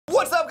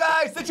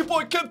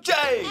boy Kim J!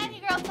 And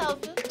your girl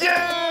Tofu.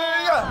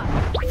 Yeah!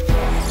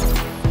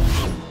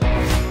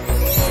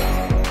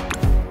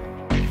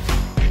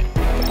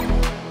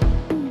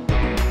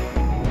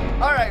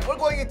 Alright, we're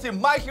going into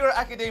My Hero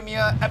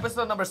Academia,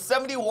 episode number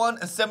 71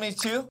 and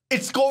 72.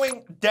 It's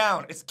going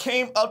down. It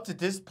came up to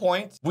this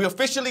point. We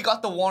officially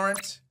got the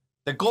warrant.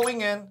 They're going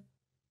in.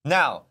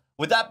 Now,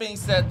 with that being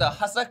said, the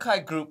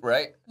Hasakai group,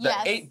 right? The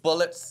 8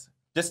 bullets,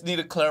 just need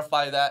to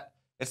clarify that.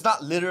 It's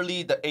not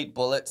literally the 8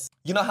 bullets.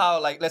 You know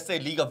how, like, let's say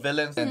League of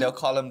Villains, and they'll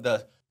call them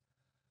the...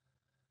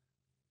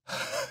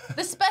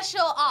 The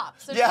special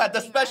ops. Yeah,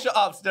 the special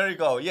ops. There you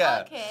go.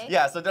 Yeah. Okay.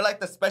 Yeah, so they're like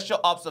the special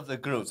ops of the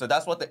group. So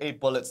that's what the 8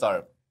 bullets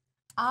are.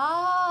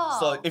 Oh.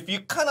 So if you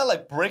kind of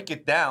like break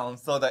it down,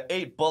 so the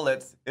 8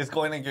 bullets is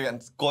going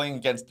against,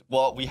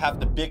 well, we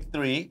have the big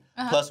 3,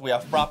 plus we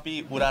have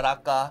Frappy,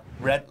 Uraraka,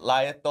 Red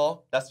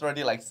Laeto. That's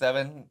already like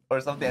 7 or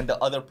something, and the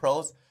other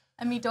pros.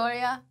 And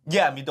Midoriya.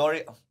 Yeah,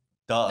 Midoriya.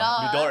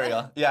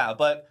 Midoriya. Yeah,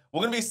 but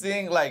we're gonna be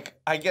seeing like,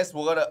 I guess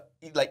we're gonna,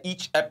 like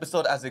each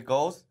episode as it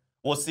goes,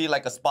 we'll see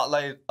like a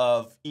spotlight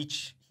of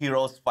each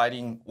heroes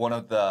fighting one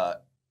of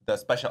the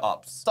special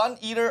ops. Sun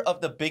Eater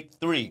of the big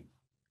 3.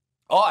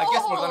 Oh, I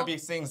guess we're gonna be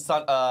seeing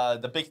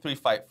the big 3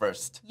 fight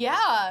first.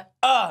 Yeah.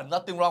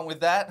 Nothing wrong with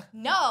that.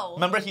 No.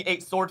 Remember he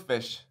ate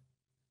swordfish.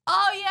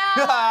 Oh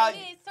yeah,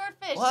 he ate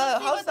swordfish.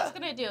 What? Let's see what How's it's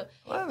gonna do.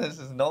 What is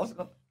his nose?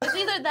 It's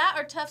either that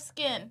or tough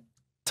skin.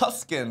 Tough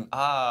skin.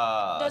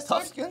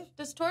 Tough skin?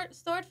 Does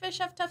swordfish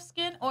have tough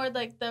skin or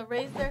like the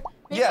razor?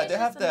 Maybe Yeah, it's they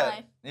have just a that.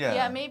 knife. Yeah.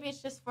 Yeah, maybe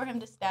it's just for him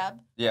to stab.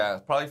 Yeah,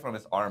 probably from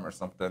his arm or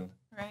something.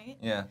 Right?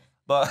 Yeah.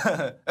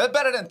 But it's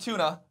better than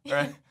tuna,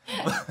 right?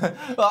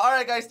 Well, all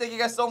right, guys. Thank you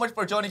guys so much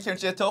for joining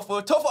Kimchi and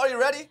Tofu. Tofu, are you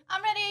ready?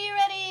 I'm ready. Are you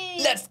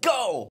ready? Let's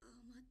go!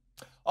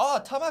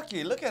 Oh,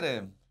 Tamaki, look at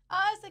him.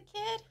 Oh, as a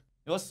kid?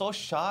 He was so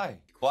shy.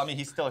 Well, I mean,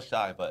 he's still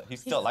shy, but he's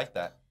still like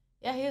that.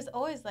 Yeah, he was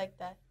always like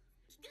that.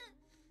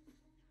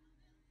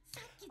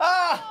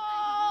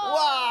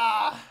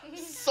 Wow!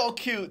 So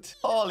cute.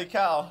 Holy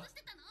cow.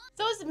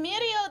 So it's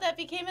Mirio that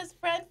became his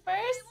friend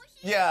first?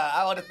 Yeah,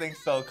 I would think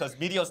so, because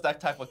Midio's that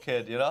type of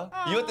kid, you know?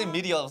 You would think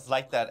Midio's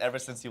like that ever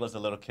since he was a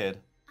little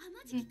kid.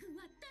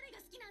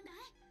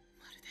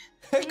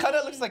 It kind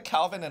of looks like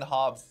Calvin and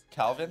Hobbes.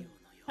 Calvin?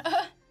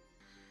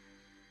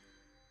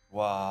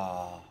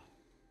 Wow.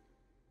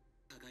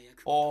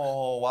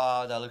 Oh,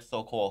 wow, that looks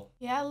so cool.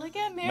 Yeah, look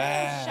at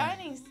Mirio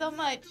shining so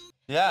much.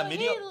 Yeah, so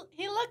Mirio.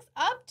 He looks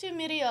up to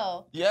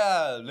Mirio.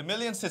 Yeah,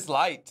 Lemillion's his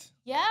light.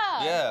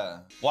 Yeah. Yeah.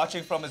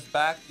 Watching from his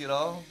back, you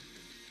know?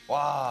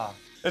 Wow.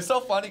 It's so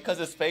funny because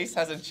his face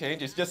hasn't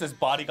changed. It's just his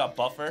body got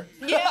buffer.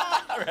 Yeah.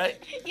 Right?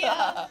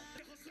 Yeah.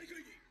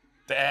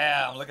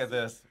 Damn, look at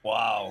this.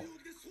 Wow.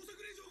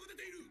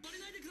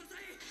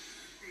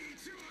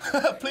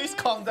 Please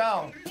calm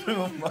down.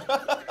 Boom.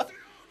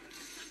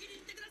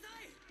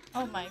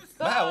 Oh my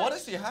god. Man, what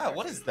does he have?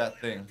 What is that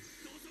thing?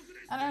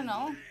 I don't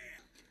know.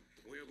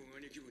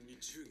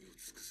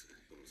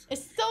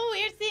 It's so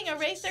weird seeing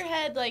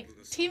Eraserhead like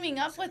teaming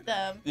up with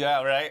them.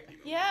 Yeah, right?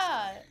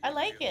 Yeah, I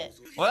like it.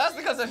 Well, that's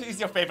because he's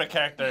your favorite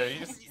character. You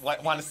just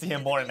want to see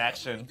him more in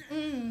action.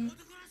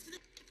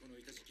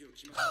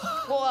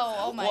 Whoa,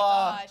 oh my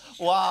Wow. gosh.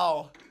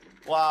 Wow.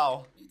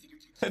 Wow.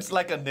 It's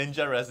like a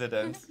ninja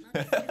residence.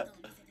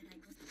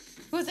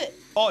 Who's it?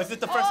 Oh, is it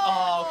the first?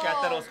 Oh, okay. I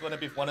thought it was going to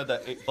be one of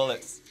the 8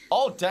 bullets.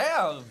 Oh,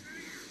 damn.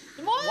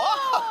 Whoa!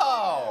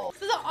 Wow.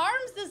 So the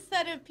arm's the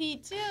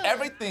centipede too.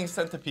 Everything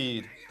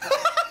centipede.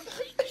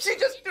 She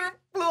just blew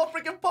a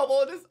freaking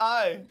bubble in his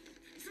eye.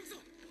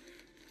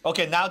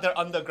 Okay, now they're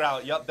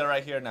underground. Yup, they're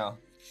right here now.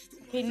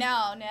 Okay,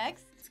 now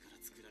next.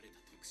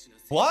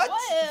 What?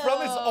 What?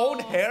 From his own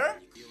hair?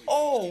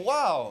 Oh,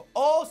 wow.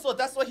 Oh, so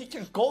that's why he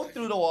can go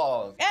through the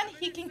walls. And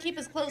he can keep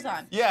his clothes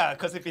on. Yeah,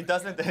 because if he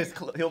doesn't, then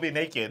he'll be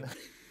naked.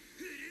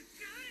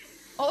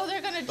 Oh,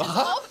 they're gonna just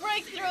all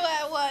break through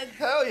at once.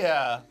 Hell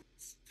yeah.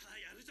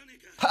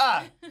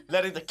 Ha!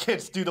 Letting the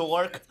kids do the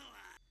work.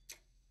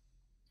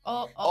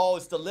 Oh,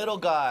 it's the little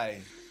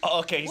guy. Oh,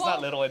 okay, he's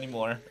not little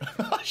anymore.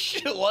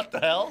 Shoot, what the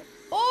hell?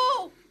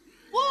 Oh!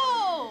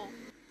 Whoa!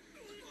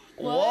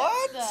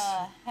 What?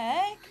 the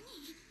heck?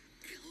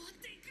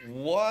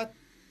 What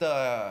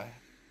the?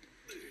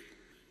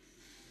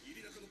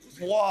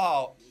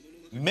 Wow.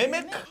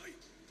 Mimic?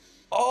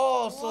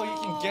 Oh, so you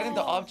can get in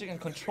the object and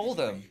control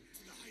them.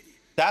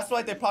 That's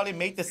why they probably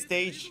made the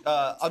stage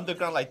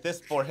underground like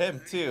this for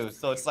him too.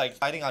 So it's like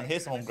fighting on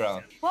his home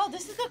ground. Wow,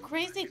 this is a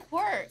crazy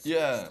quirk.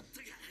 Yeah.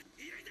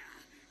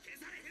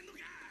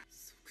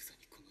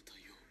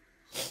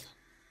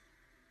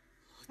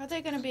 How are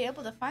they gonna be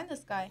able to find this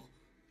guy?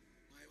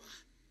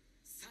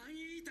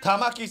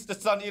 Tamaki's the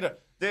Sun Eater.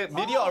 The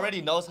video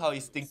already knows how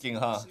he's thinking,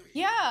 huh?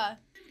 Yeah.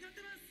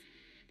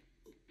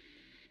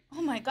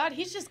 Oh my god,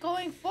 he's just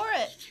going for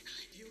it.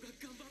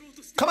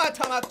 Come on,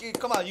 Tamaki.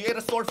 Come on, you ate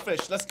a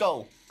swordfish. Let's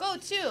go. Go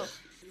too.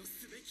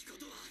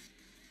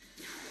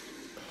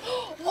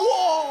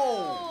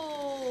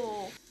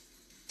 Whoa!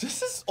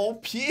 This is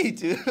OP,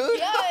 dude. Yeah,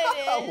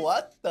 it is.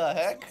 What the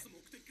heck?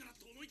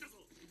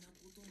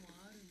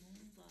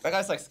 That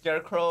guy's like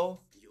Scarecrow.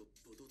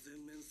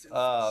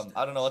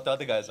 I don't know what the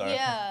other guys are.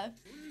 Yeah.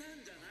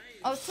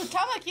 Oh, so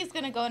Tamaki's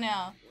gonna go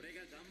now.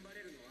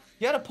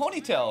 He had a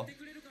ponytail.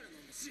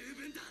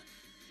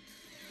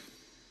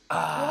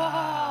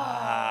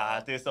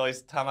 Ah, dude, so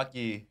it's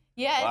Tamaki.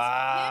 Yeah, it's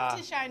Wow. him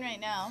to shine right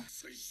now.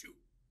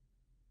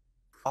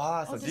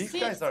 Ah, so Oh, these see-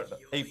 guys are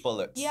 8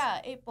 bullets.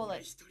 Yeah, 8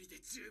 bullets.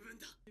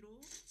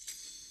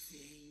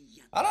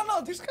 I don't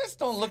know, these guys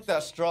don't look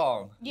that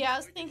strong. Yeah, I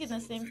was thinking the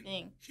same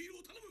thing.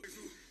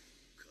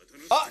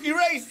 Oh,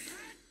 erase!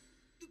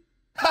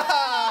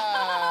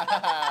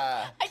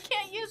 I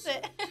can't use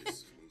it.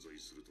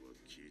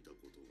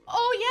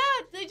 Oh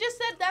yeah, they just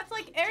said that's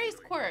like Ares'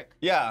 quirk.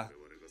 Yeah.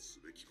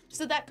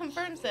 So that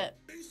confirms it.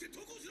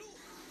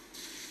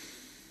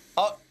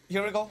 Oh,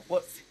 here we go.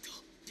 What?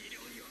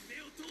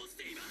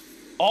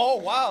 Oh,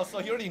 wow. So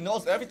he already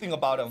knows everything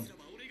about him.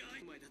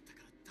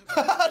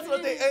 So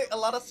they ate a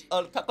lot of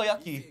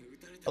takoyaki.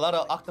 A lot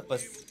of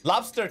octopus.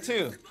 Lobster,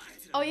 too.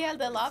 Oh yeah,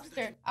 the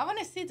lobster. I want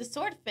to see the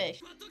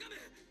swordfish.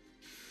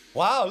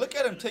 Wow, look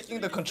at him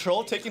taking the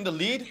control, taking the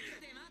lead.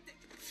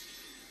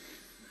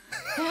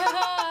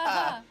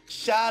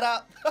 Shut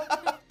up.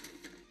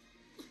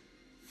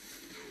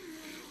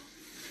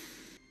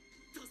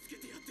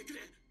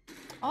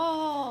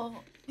 Oh,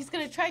 he's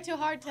gonna try too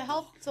hard to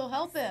help, so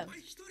help him.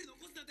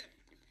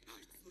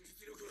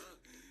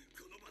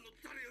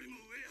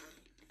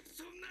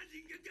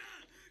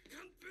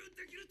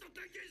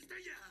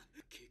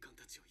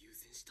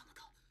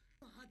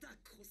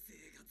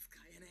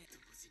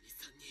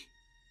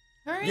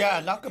 Hurry. Yeah,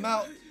 knock him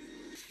out.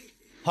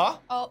 Huh?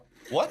 Oh.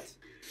 What?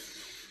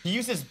 He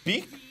used his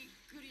beak?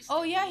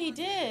 Oh yeah, he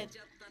did.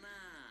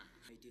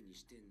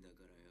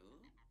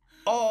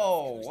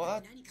 Oh,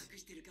 what?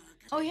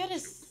 Oh, he had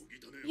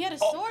a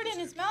sword in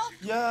his mouth.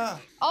 Yeah.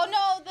 Oh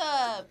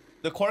no,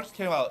 The corpse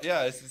came out.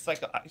 Yeah, it's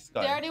like an ice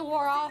they guy. already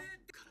wore off.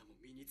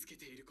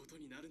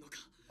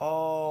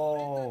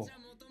 Oh.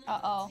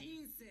 Uh-oh.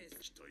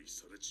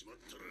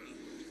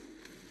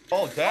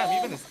 Oh, damn,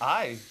 even his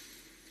eye.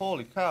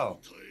 Holy cow.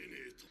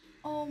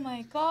 Oh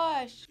my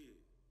gosh.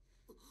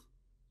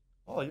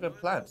 Oh, even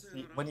plants.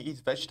 When he eats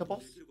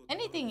vegetables?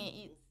 Anything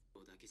he eats.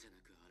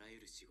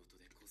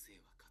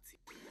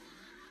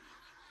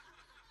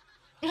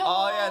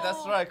 Oh, yeah,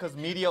 that's right, because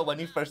media, when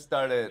he first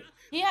started.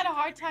 He had a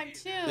hard time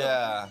too.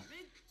 Yeah.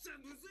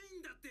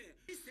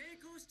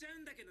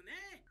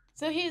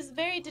 So he's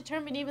very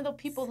determined even though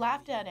people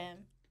laughed at him.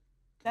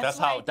 That's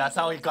why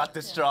how he people got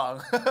this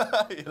strong.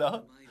 You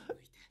know?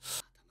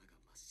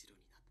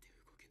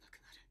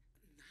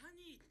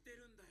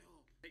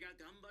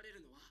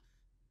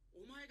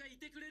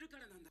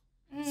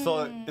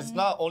 So it's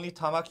not only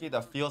Tamaki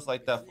that feels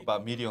like that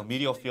about Medio.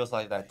 Medio feels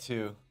like that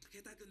too.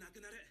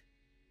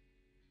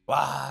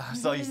 Wow,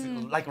 so he's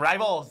like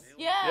rivals.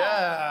 Yeah.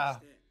 Yeah.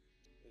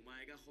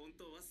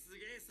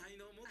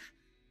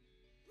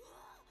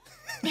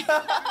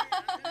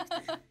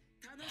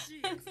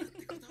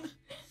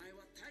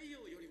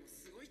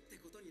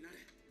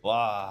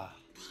 Wow.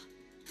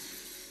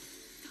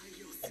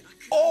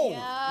 Oh,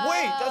 Yeah.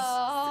 wait,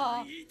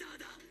 that's...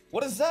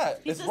 What is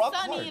that? He's it's a rock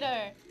sun hard.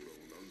 eater.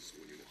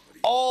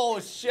 Oh,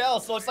 shell.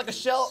 So it's like a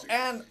shell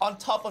and on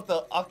top of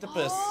the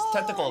octopus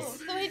tentacles.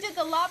 So he did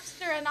the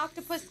lobster and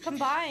octopus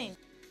combined.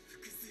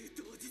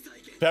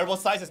 Variable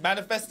sizes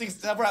manifesting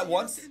several at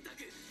once.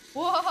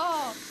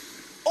 Whoa.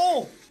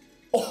 Oh!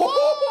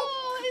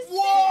 Whoa! His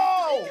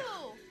Whoa! face,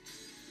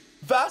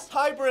 too. Vast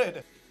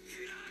hybrid.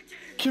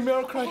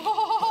 Chimera crank.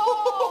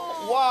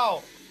 Oh.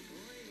 Wow.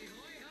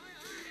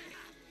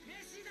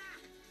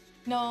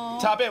 No.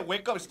 Tabe,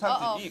 wake up. It's time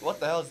Uh-oh. to eat. What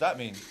the hell does that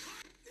mean?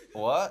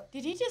 What?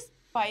 Did he just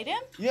bite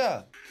him?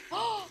 Yeah.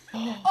 Oh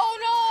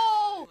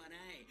no!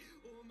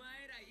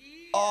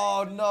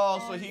 Oh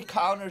no, so he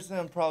counters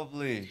him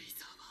probably.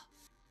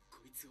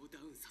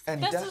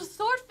 And That's that... what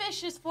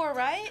swordfish is for,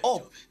 right?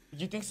 Oh,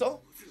 you think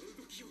so?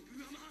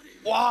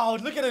 Wow,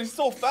 look at him, he's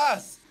so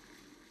fast.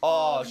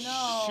 Oh,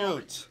 no.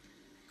 shoot.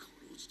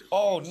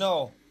 Oh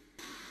no.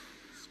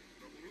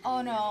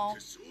 Oh no.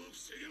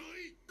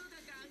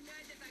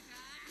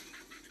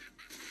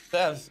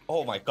 That's,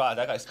 oh my god,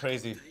 that guy's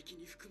crazy.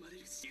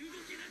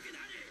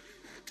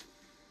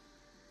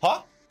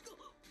 Huh?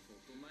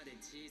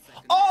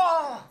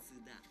 Oh!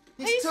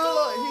 He's too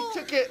low. He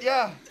took it,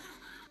 yeah.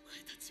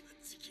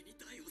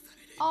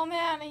 Oh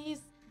man,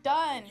 he's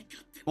done.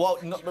 Well,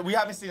 no, we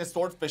haven't seen a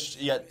swordfish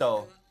yet,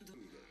 though.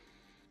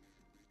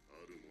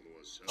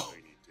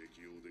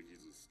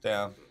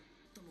 Damn.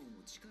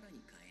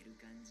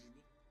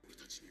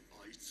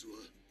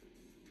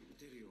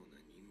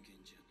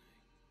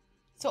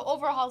 So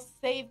Overhaul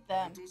saved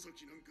them.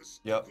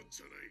 Yep.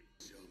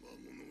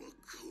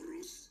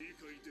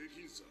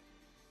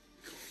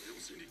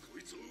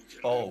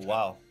 Oh,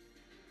 wow.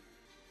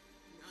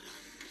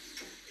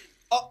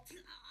 Oh!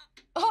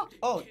 Oh,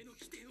 Oh!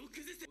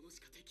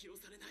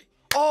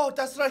 Oh,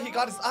 that's right, he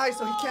got his eyes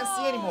so he can't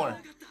see anymore.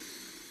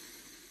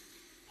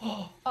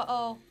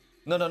 uh-oh.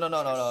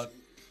 No.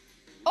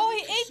 Oh,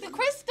 he ate the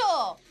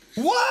crystal.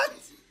 What?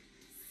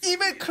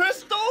 Even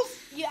crystals?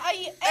 Yeah, I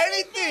eat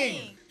Anything.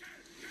 anything.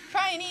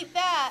 Try and eat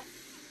that.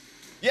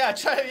 Yeah,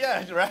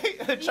 right?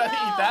 Try to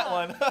eat that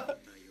one.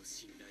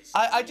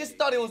 I just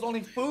thought it was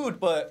only food,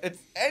 but it's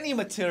any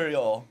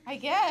material. I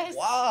guess.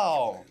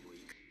 Wow.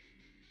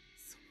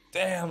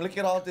 Damn, look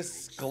at all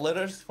this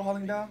glitters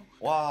falling down.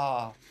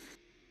 Wow.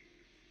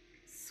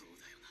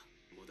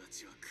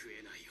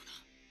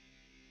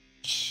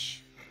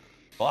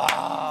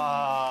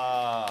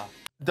 Wow.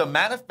 The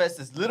manifest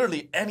is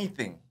literally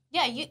anything.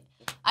 Yeah,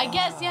 I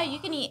guess, yeah, you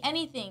can eat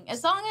anything.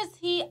 As long as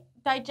he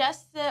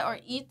digests it or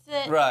eats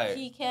it, right,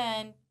 he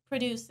can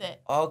produce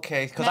it.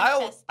 Okay, because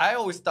I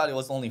always thought it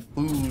was only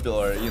food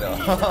or, you know.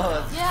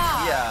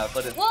 Yeah. Yeah,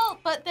 but well,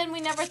 but then we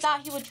never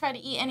thought he would try to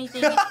eat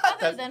anything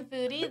other than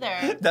food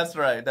either. That's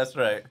right, that's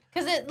right.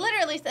 Because it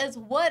literally says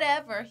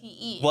whatever he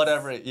eats.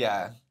 Whatever,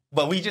 yeah.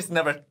 But we just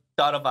never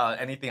thought about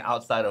anything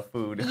outside of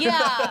food.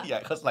 Yeah. Yeah,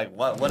 because like,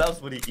 what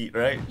else would he eat,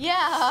 right?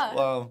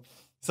 Yeah.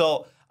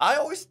 So I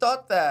always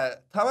thought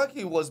that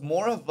Tamaki was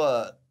more of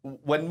a,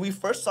 when we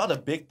first saw the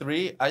big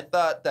three, I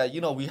thought that,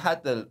 you know, we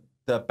had the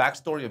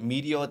backstory of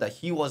Meteor, that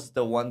he was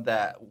the one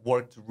that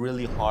worked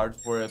really hard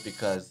for it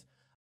because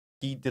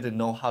he didn't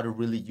know how to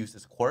really use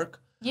his quirk.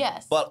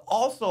 Yes. But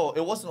also,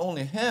 it wasn't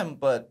only him,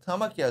 but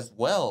Tamaki as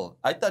well.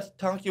 I thought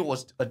Tamaki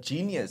was a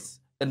genius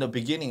in the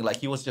beginning, like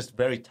he was just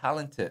very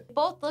talented.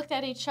 Both looked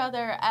at each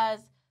other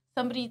as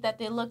somebody that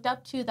they looked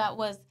up to that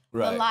was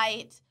right, the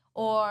light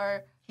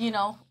or, you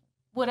know,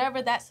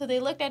 whatever that. So they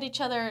looked at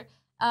each other.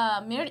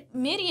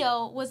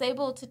 Mirio was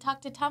able to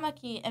talk to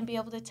Tamaki and be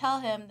able to tell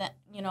him that,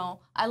 you know,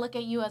 I look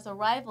at you as a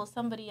rival,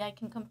 somebody I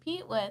can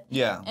compete with.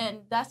 Yeah. And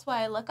that's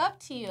why I look up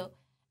to you.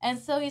 And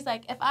so he's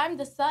like, if I'm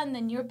the sun,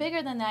 then you're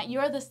bigger than that.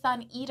 You're the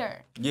sun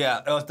eater.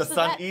 Yeah, it was the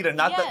sun eater,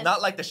 not yes,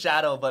 not like the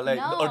shadow, but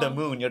like or the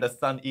moon. You're the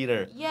sun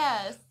eater.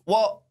 Yes.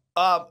 Well,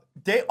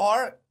 they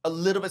are a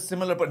little bit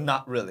similar, but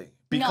not really,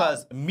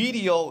 because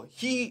Meteor,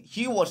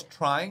 he was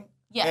trying,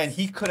 yes, and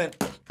he couldn't.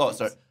 Oh,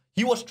 sorry.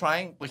 He was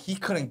trying, but he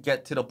couldn't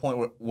get to the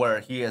point where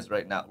he is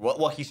right now.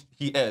 Well,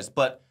 he is,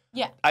 but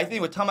yeah, I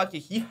think with Tamaki,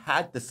 he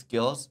had the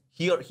skills.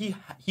 He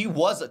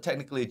was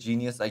technically a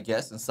genius, I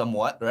guess, in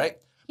somewhat, right?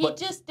 He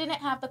just didn't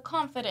have the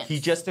confidence. He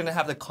just didn't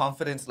have the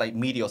confidence like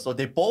Meteor. So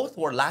they both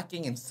were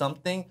lacking in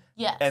something,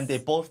 yes, and they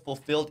both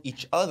fulfilled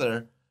each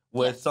other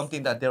with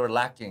something that they were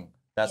lacking.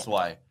 That's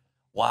why.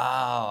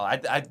 Wow,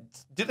 I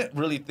didn't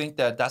really think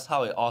that that's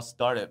how it all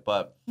started,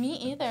 but me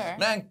either.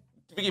 Man,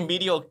 freaking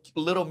Meteor,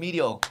 little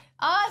Meteor.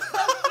 Oh,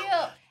 so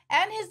cute.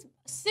 And his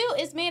suit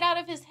is made out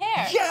of his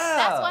hair. Yeah.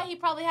 That's why he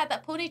probably had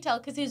that ponytail,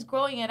 because he was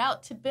growing it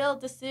out to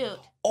build the suit.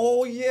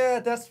 Oh,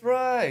 yeah, that's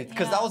right.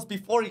 Because that was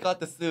before he got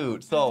the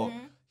suit. So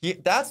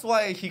that's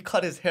why he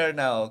cut his hair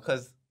now.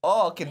 Because,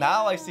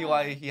 now I see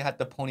why he had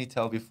the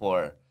ponytail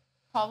before.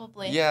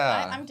 Probably.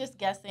 Yeah. I'm just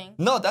guessing.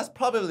 No, that's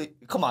probably,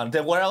 come on,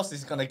 then where else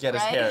is he going to get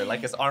his hair? Like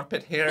his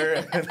armpit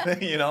hair,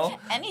 you know?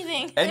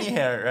 Anything. Any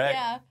hair, right?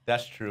 Yeah.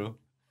 That's true.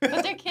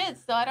 But they're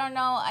kids, so I don't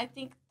know. I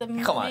think the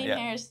main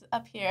hair's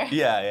up here.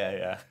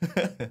 Yeah.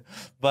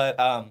 But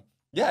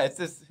yeah, it's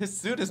his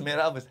suit is made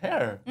out of his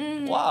hair.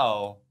 Mm-hmm.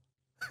 Wow.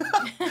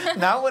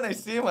 Now when I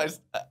see him, I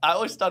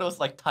always thought it was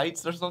like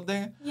tights or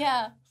something.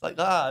 Yeah. It's like,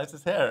 it's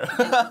his hair. It's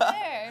his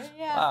hair,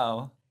 yeah.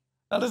 Wow.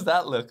 How does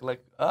that look?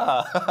 Like,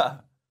 I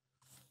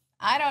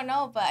don't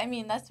know, but I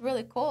mean, that's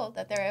really cool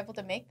that they're able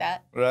to make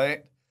that.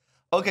 Right?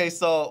 Okay,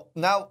 so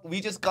now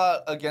we just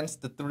got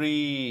against the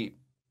 3,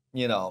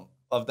 you know,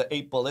 of the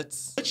 8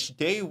 bullets, which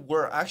they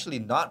were actually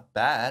not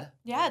bad.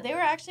 Yeah, they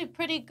were actually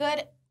pretty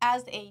good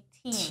as a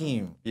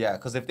team. Yeah,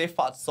 because if they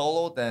fought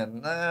solo,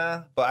 then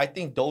nah. But I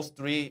think those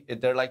 3,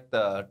 they're like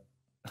the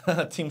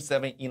Team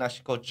 7,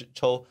 Inashiko,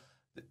 Cho.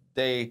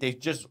 They've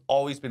just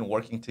always been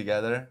working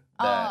together.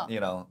 That, you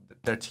know,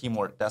 their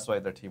teamwork. That's why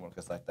their teamwork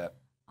is like that.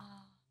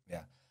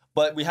 Yeah.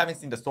 But we haven't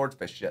seen the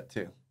swordfish yet,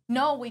 too.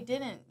 No, we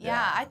didn't.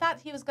 Yeah, I thought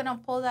he was going to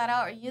pull that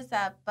out or use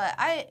that, but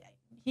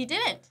he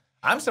didn't.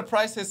 I'm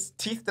surprised his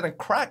teeth didn't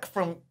crack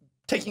from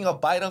taking a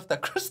bite of the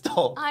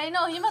crystal. I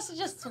know, he must have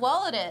just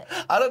swallowed it.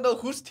 I don't know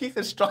whose teeth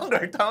is stronger,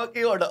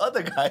 Tamaki or the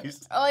other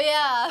guys. Oh,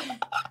 yeah.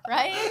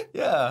 Right?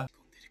 Yeah.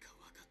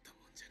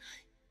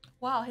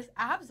 Wow, his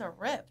abs are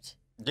ripped.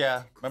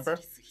 Yeah, remember?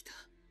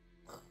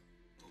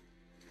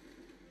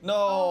 No.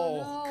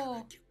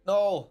 Oh,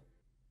 No.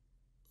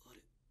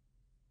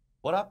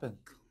 What happened?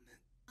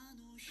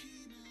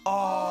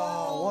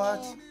 Oh,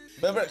 what?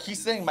 Remember,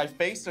 he's saying my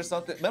face or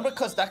something. Remember,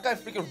 because that guy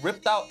freaking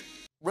ripped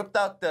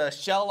out the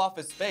shell off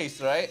his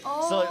face, right?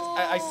 Oh. So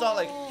I saw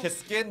like his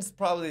skin's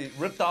probably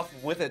ripped off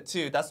with it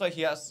too. That's why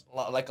he has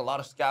like a lot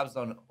of scabs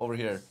on over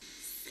here.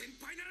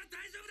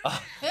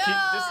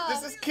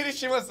 This is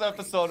Kirishima's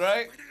episode,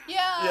 right?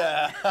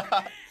 Yeah.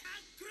 Yeah.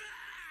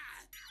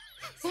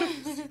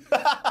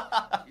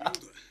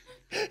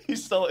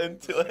 He's so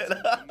into it.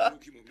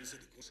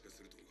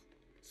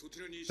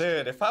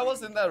 Dude, if I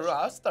was in that room,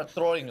 I'd start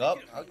throwing up.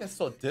 I'd get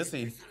so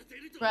dizzy.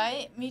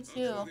 Right? Me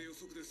too.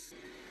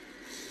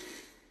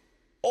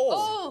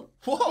 Oh!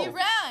 Whoa! He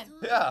ran!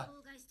 Yeah.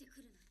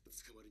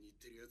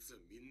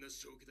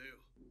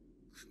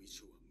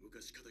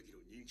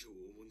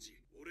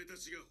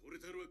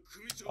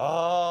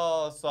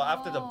 Oh, So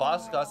after the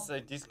boss got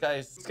sick, these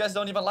guys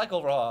don't even like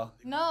overhaul.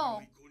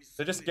 No.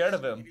 They're just scared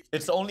of him.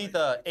 It's only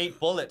the 8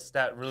 bullets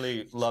that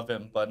really love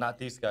him, but not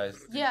these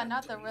guys. Yeah,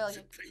 not the real.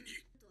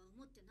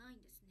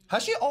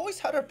 Has she always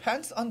had her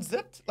pants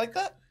unzipped like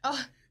that?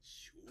 Oh,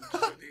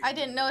 I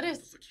didn't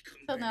notice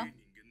till now.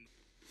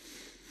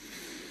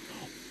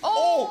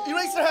 Oh,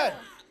 erase her head.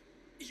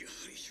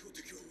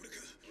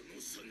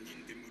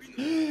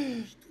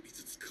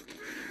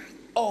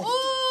 Oh.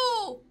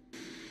 Ooh!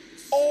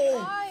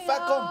 Oh,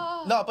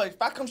 Fatcom. No, but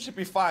Fatcom should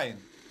be fine.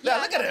 Yeah,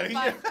 look at him. He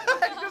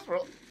just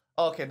rolled.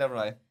 Okay, never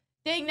mind.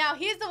 Dang, now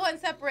he's the one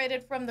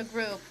separated from the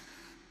group.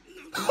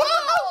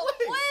 Oh,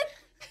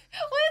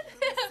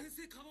 With him.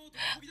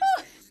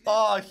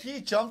 Oh,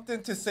 he jumped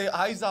in to say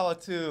Aizawa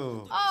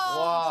too. Oh.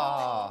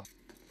 Wow.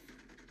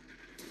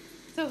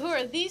 So who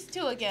are these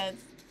two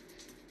against?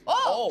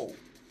 Oh.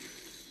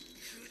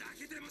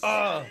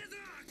 Oh,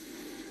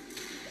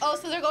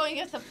 So they're going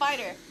against a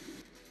fighter.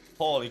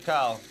 holy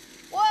cow.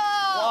 Whoa.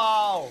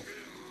 Wow.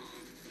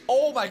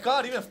 Oh my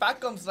god, even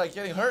Fatcom's like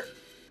getting hurt.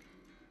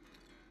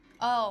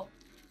 Oh.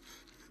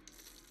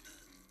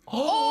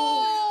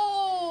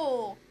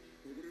 Oh.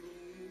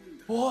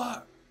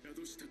 What?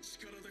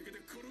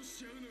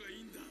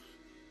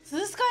 So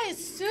this guy is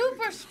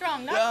super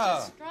strong, not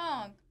just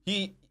strong.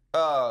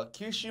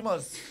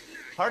 Kirishima's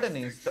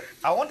hardening.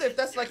 I wonder if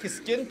that's like his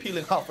skin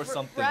peeling off or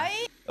something.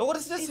 Right? Oh, what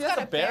is this? He has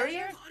a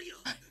barrier?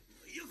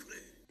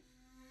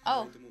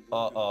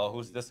 Oh.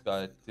 Who's this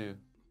guy too?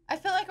 I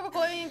feel like we're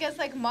going against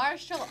like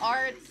martial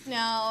arts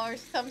now or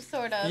some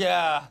sort of.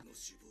 Yeah.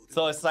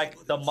 So it's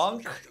like the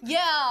monk.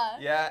 Yeah.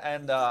 Yeah,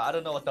 and I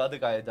don't know what the other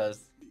guy does.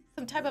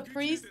 Some type of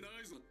priest.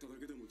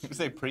 You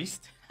say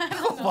priest? I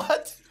don't know.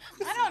 What?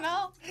 I don't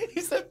know.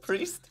 He said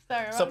priest?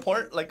 Sorry, wrong.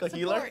 Support, like a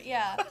healer?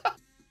 Yeah.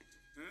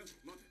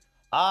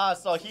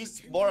 So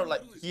he's more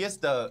like, he is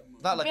the,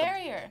 not like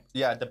barrier.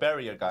 The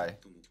barrier guy.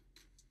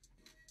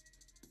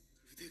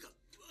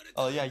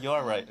 Oh yeah,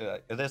 you're right.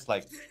 It is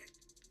like.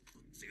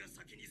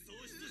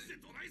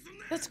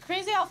 It's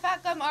crazy how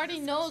Fatgum already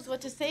knows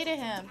what to say to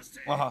him.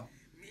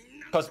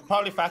 Because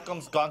probably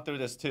Fatgum's gone through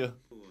this too.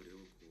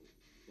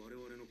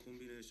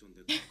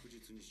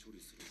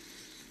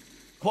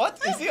 What?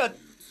 Is he a...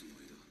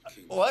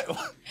 What?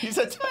 He's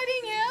a...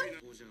 Fighting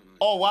him?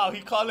 Oh wow,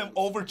 he called him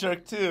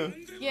overjerk too.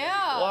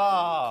 Yeah.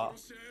 Wow.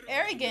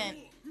 Arrogant.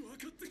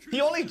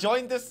 He only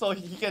joined this so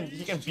he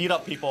can beat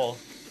up people.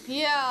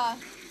 Yeah.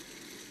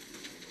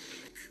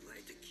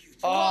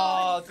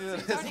 Oh, dude,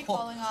 It's already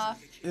falling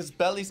off. His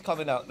belly's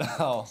coming out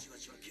now.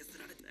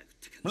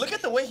 Look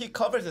at the way he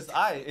covers his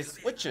eye. It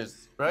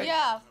switches, right?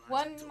 Yeah,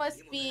 one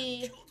must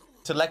be...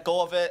 To let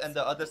go of it and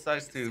the other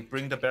side's to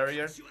bring the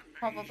barrier.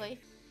 Probably.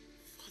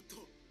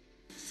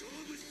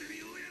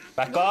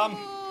 Back on.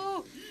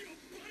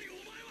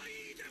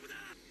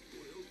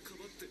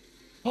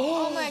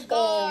 Oh my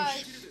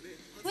gosh.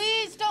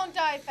 Please don't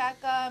die,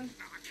 Fatgum.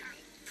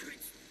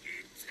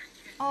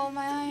 Oh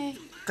my.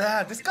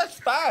 Damn, this guy's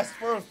fast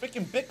for a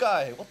freaking big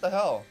guy. What the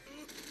hell?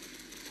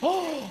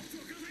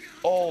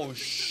 Oh,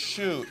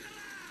 shoot.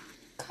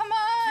 Come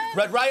on.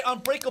 Red Riot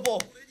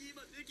unbreakable.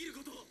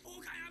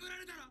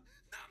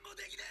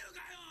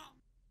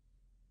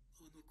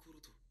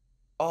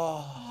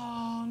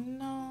 Oh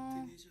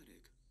no.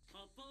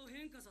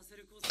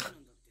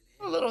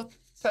 A little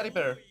teddy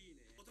bear.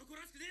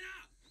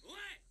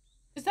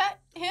 Is that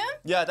him?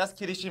 Yeah, that's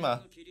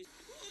Kirishima.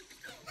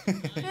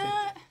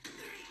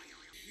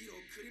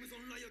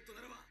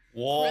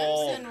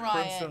 Whoa, Crimson Riot.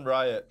 Crimson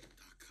Riot.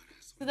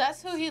 So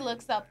that's who he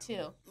looks up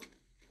to.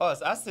 Oh,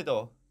 it's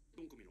Acido.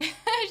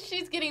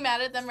 She's getting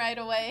mad at them right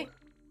away.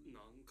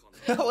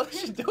 What is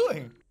she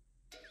doing?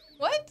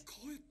 What?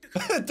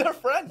 They're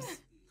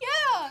friends.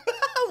 Yeah.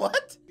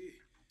 What?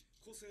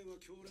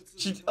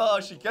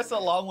 She gets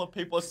along with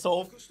people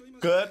so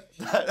good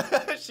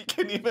that she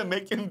can even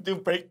make him do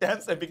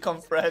breakdance and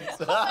become friends.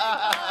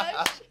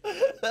 Oh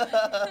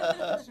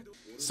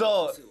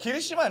So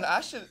Kirishima and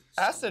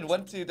Acid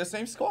went to the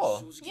same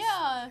school.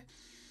 Yeah.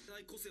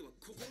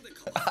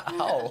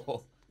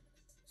 Ow.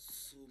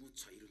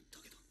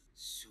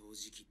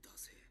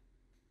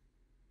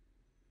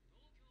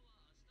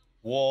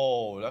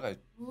 Whoa, that guy.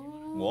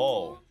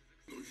 Whoa.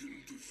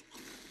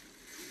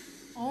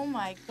 Oh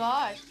my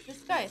gosh, this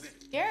guy is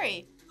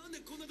scary.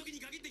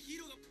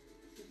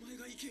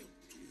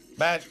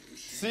 Man,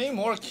 seeing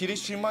more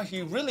Kirishima,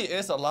 he really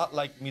is a lot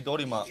like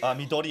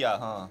Midoriya,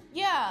 huh?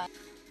 Yeah.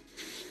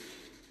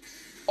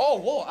 Oh,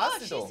 whoa, Oh,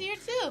 Acido. she's here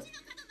too.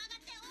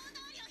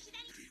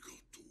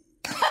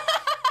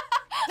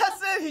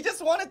 That's it, he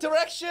just wanted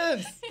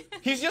directions.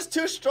 He's just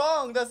too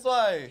strong, that's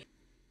why.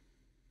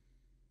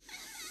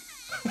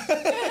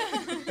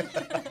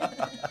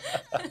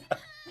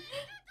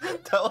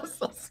 That was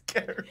so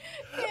scary.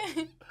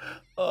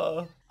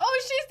 Oh,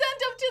 she sent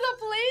him to the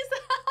police.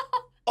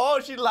 Oh,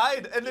 she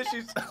lied, and then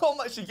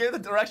she gave the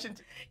direction.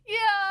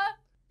 Yeah.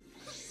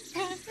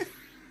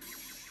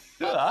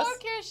 Dude, Poor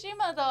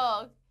Kirishima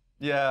though.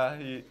 Yeah,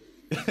 he.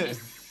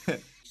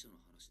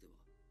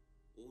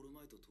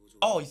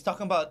 Oh, he's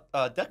talking about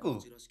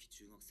Deku.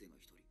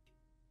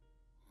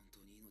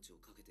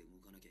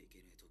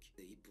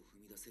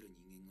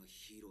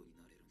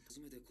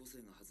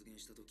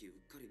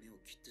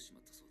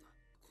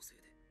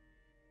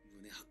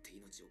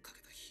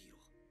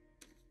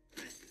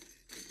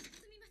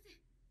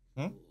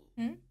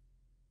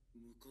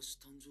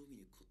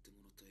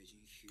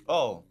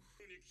 Oh.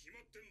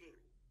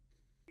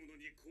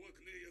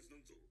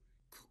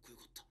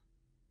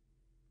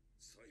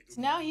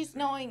 So now he's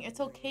knowing it's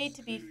okay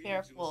to be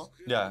fearful.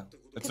 Yeah,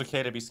 it's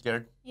okay to be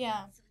scared.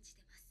 Yeah.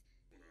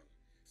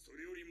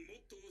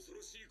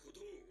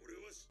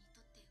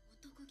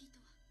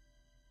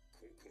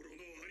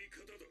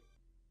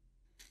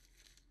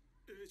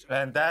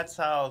 And that's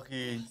how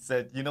he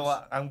said, you know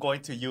what, I'm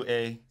going to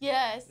UA.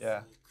 Yes.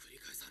 Yeah.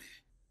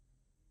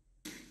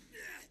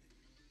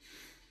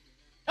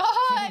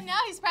 Oh, and now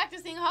he's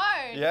practicing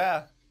hard.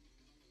 Yeah.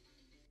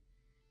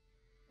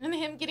 And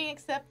him getting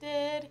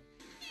accepted.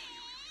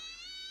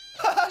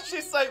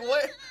 She's like,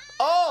 wait.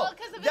 Oh,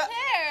 because of his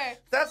hair.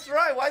 That's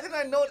right. Why didn't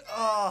I know?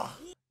 Oh,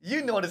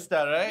 you noticed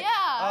that, right?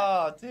 Yeah.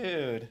 Oh,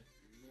 dude.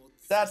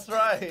 That's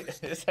right.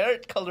 His hair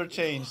color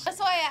changed. That's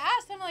why I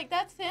asked him, like,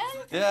 that's him?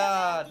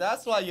 Yeah,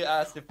 that's why you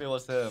asked if it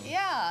was him.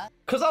 Yeah.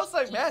 Because I was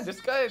like, man,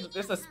 this guy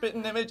is a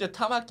spitting image of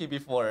Tamaki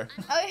before.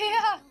 Oh,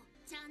 yeah.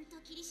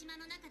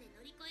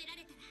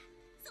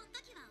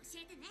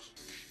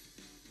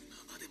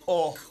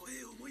 Oh.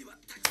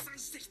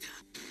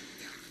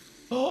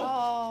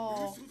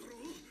 Oh.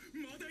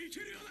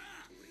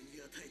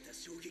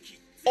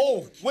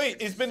 Oh, wait,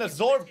 it's been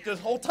absorbed this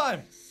whole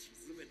time.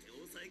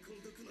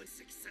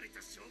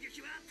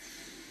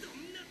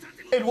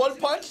 In one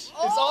punch?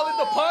 It's all in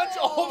the punch?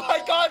 Oh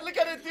my god, look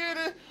at it,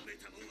 dude.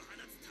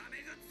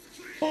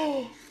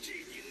 Oh.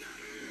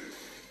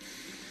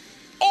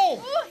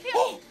 Oh.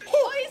 Oh,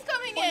 he's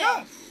coming in.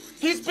 Yeah.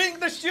 He's being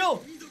the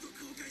shield.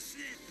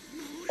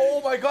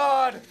 Oh my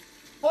god.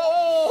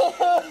 Oh.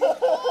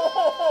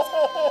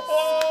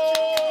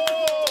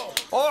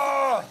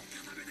 Oh.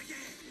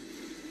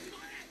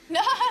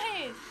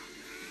 Nice.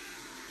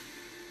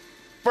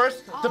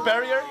 First, the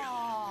barrier.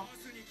 Oh.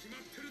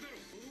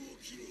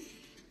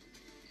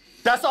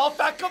 That's all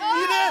Beckham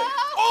needed.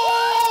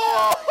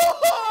 Oh!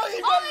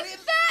 He's not,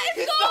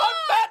 he's not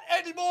fat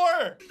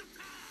anymore.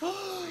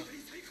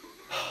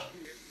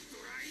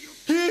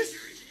 He's.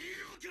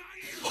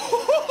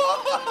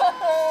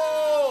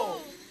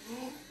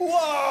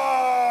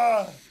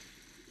 Wow!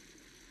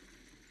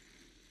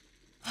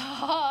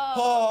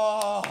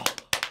 Oh.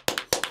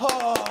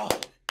 Oh.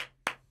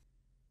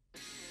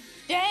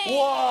 Dang.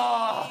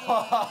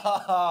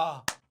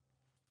 Wow!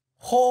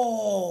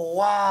 Oh,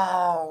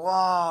 wow,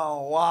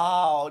 wow,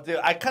 wow. Dude,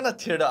 I kind of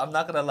teared up. I'm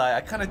not going to lie.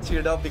 I kind of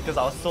teared up because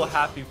I was so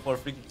happy for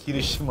freaking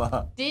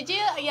Kirishima. Did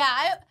you? Yeah,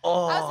 I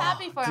was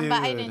happy for him,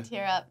 but I didn't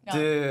tear up. No.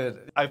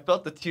 Dude, I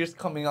felt the tears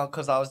coming out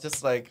because I was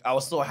just like, I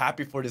was so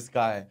happy for this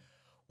guy.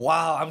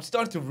 Wow, I'm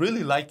starting to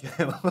really like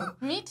him.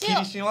 Me too.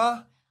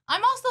 Kirishima?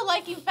 I'm also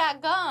liking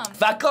Fat Gum.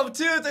 Fat Gum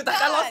too, dude. That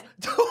guy lost.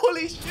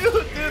 Holy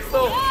shoot, dude.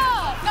 So,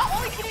 yeah, not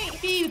only can he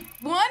be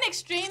one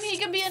extreme, he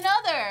can be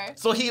another.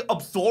 So he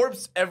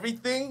absorbs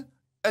everything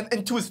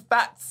into his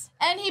fats.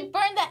 And he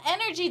burned the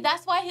energy.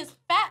 That's why his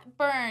fat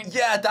burned.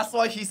 Yeah, that's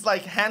why he's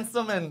like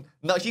handsome and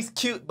no, he's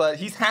cute, but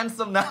he's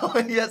handsome now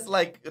and he has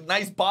like a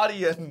nice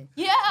body and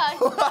yeah, he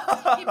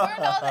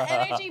burned all the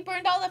energy,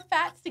 burned all the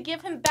fats to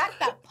give him back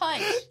that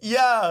punch.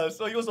 Yeah,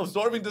 so he was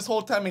absorbing this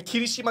whole time and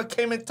Kirishima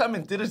came in time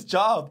and did his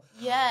job.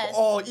 Yes.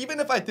 Oh,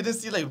 even if I didn't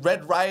see like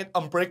Red Riot,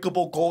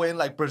 Unbreakable go in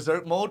like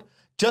Berserk mode,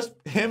 just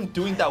him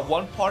doing that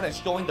one part and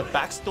showing the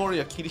backstory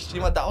of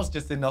Kirishima, that was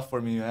just enough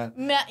for me, man.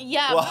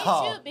 Yeah,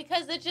 wow. Me too,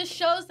 because it just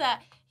shows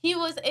that he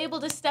was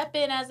able to step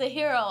in as a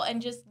hero and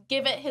just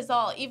give it his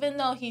all, even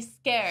though he's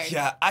scared.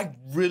 Yeah, I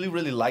really,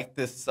 really like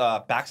this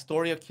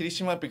backstory of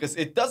Kirishima because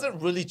it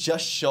doesn't really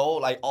just show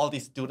like all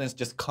these students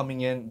just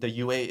coming in the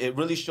UA. It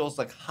really shows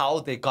like how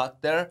they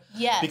got there.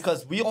 Yes.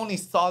 Because we only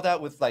saw that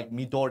with like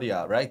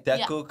Midoriya, right?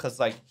 Deku, because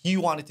like he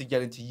wanted to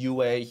get into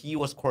UA, he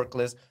was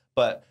quirkless,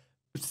 but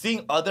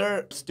seeing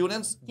other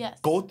students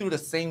go through the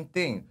same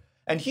thing.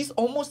 And he's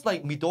almost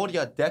like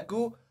Midoriya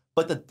Deku,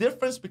 but the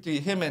difference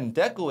between him and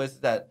Deku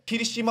is that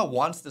Kirishima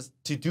wants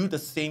to do the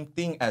same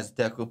thing as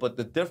Deku, but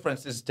the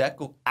difference is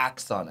Deku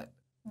acts on it.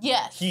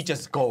 Yes. He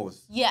just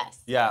goes.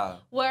 Yes. Yeah.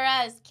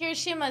 Whereas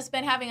Kirishima's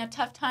been having a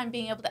tough time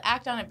being able to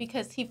act on it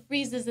because he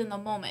freezes in the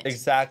moment.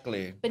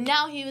 Exactly. But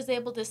now he was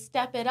able to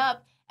step it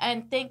up,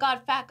 and thank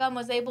God Fat Gum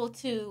was able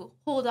to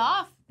hold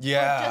off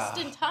just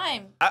in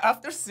time.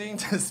 After seeing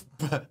this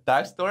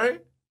backstory,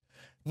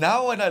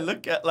 now when I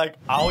look at like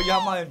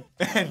Aoyama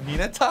and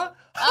Mineta,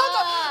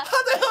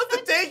 how the hell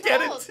did they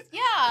get into?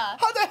 Yeah.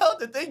 How the hell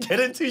did they get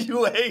into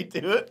UA,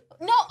 dude?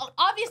 No,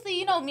 obviously,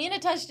 you know,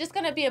 Mineta's just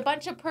gonna be a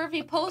bunch of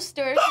pervy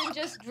posters and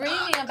just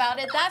dreaming about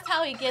it. That's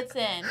how he gets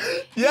in.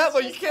 Yeah, He's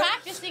but just you can't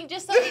practicing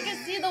just so he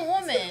can see the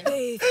woman.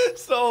 Babe,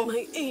 so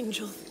my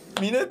angel.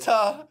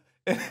 Mineta,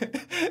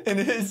 in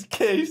his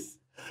case,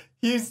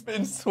 he's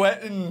been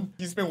sweating.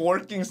 He's been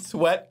working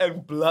sweat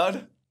and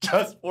blood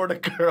just for the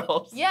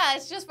girls. Yeah,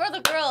 it's just for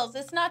the girls.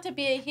 It's not to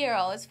be a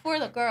hero. It's for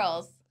the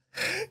girls.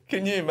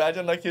 Can you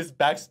imagine like his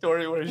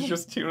backstory where he's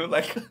just here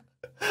like,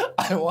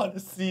 I want to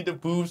see the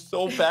boobs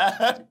so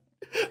bad,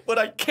 but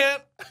I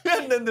can't.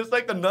 And then there's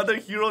like another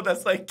hero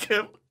that's like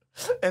Kim,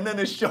 and then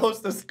it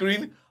shows the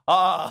screen.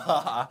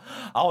 I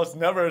was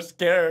never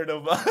scared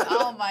of.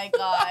 Oh my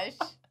gosh.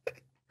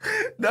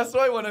 That's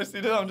why when I see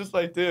that, I'm just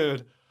like,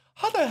 dude,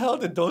 how the hell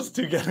did those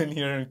two get in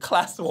here in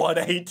class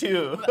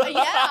 1A2?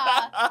 Yeah,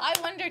 I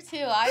wonder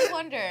too. I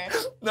wonder.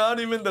 Not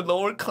even the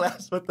lower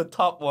class, but the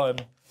top one.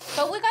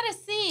 But we gotta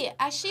see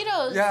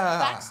Ashido's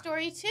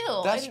backstory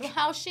too, and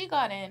how she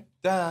got in.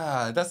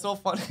 Yeah, that's so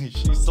funny.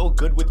 She's so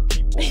good with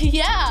people.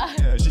 Yeah.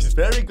 Yeah, she's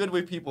very good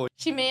with people.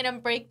 She made him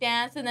break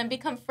dance and then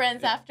become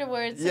friends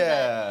afterwards. So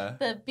Yeah.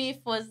 the beef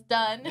was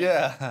done.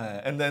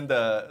 Yeah, and then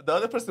the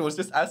other person was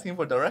just asking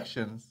for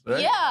directions,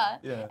 right? Yeah.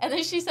 Yeah. And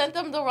then she sent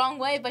them the wrong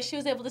way, but she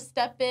was able to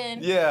step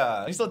in.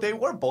 Yeah. So they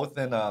were both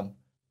in the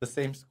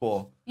same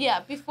school. Yeah,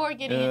 before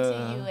getting into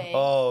UA.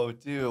 Oh,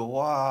 dude,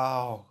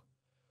 wow.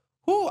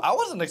 Whew, I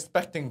wasn't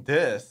expecting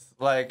this.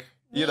 Like,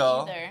 Me you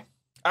know. either.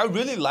 I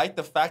really like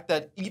the fact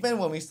that even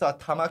when we saw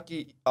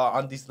Tamaki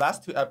on these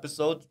last 2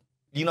 episodes,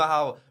 you know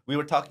how we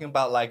were talking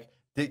about like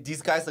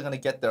these guys are going to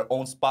get their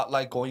own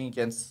spotlight going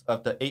against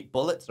the 8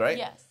 bullets, right?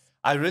 Yes.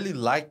 I really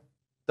like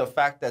the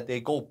fact that they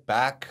go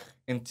back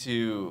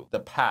into the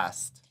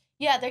past.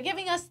 Yeah, they're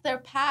giving us their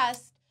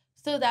past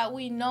so that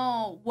we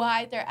know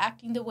why they're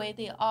acting the way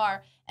they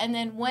are. And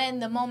then when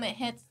the moment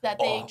hits that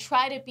they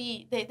try to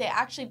be, they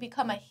actually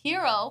become a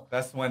hero.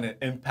 That's when it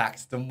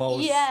impacts the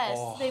most.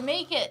 Yes, they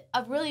make it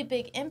a really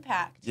big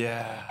impact.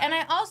 Yeah. And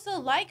I also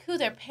like who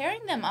they're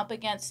pairing them up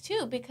against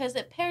too, because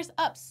it pairs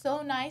up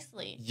so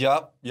nicely.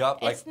 Yup.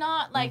 It's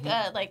not like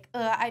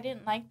I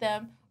didn't like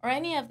them or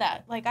any of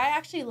that. Like I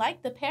actually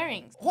like the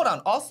pairings. Hold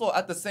on. Also,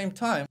 at the same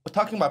time, we're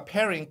talking about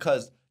pairing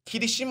because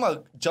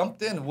Kirishima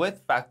jumped in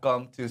with Fat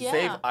Gum to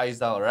save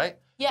Aizawa, right?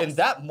 Yes. In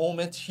that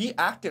moment, he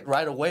acted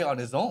right away on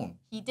his own.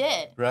 He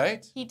did.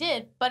 Right? He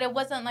did, but it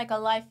wasn't like a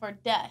life or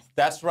death.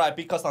 That's right,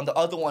 because on the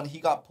other one, he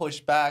got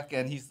pushed back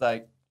and he's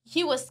like...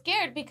 He was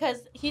scared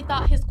because he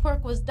thought his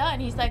quirk was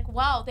done. He's like,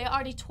 wow, they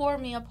already tore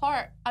me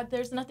apart.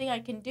 There's nothing I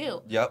can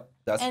do. Yep,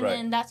 that's right. And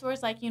then that's where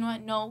it's like, you know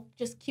what? No,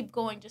 just keep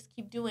going. Just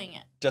keep doing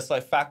it. Just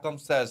like Fat Gum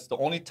says, the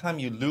only time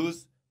you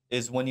lose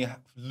is when you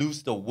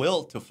lose the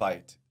will to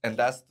fight. And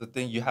that's the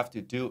thing you have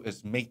to do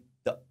is make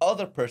the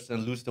other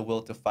person lose the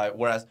will to fight.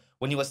 Whereas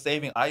when he was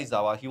saving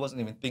Aizawa, he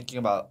wasn't even thinking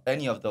about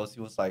any of those.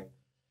 He was like,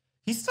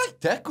 he's like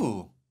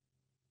Deku.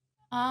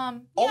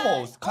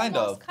 Almost, kind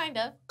of.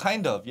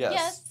 Kind of, yes.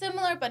 Yes,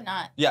 similar but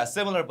not. Yeah,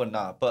 similar but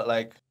not. But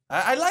like,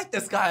 I like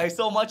this guy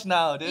so much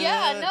now, dude.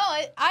 Yeah,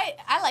 no,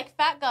 I like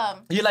Fat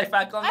Gum. You like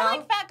Fat Gum now? I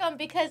like Fat Gum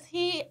because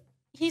he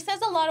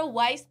says a lot of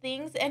wise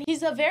things, and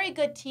he's a very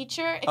good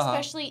teacher,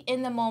 especially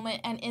in the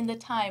moment and in the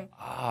time.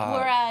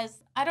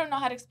 Whereas, I don't know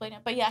how to explain it,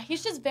 but yeah,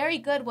 he's just very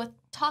good with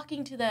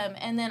talking to them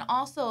and then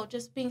also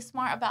just being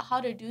smart about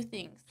how to do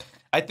things.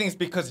 I think it's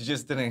because you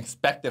just didn't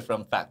expect it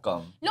from Fat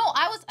Gum. No,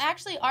 I was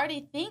actually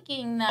already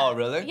thinking that. Oh,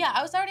 really? Yeah,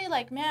 I was already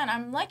like, man,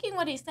 I'm liking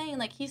what he's saying.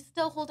 Like, he's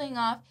still holding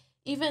off,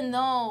 even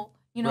though,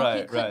 you know,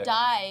 he could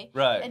die.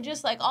 Right. And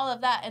just like all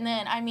of that. And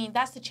then, I mean,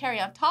 that's the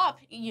cherry on top,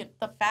 the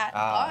fat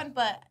blonde,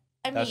 but...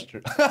 I mean, that's true.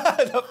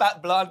 The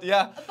fat blonde,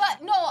 yeah.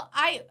 But no,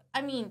 I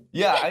mean,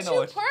 yeah, you I get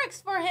know 2 perks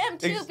for him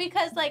too,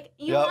 because like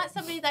you want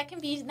somebody that can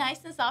be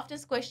nice and soft and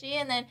squishy,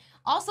 and then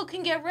also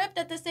can get ripped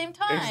at the same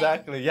time.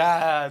 Exactly.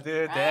 Yeah,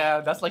 dude. Right?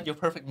 Damn, that's like your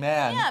perfect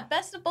man. Yeah,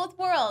 best of both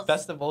worlds.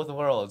 Best of both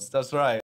worlds. That's right.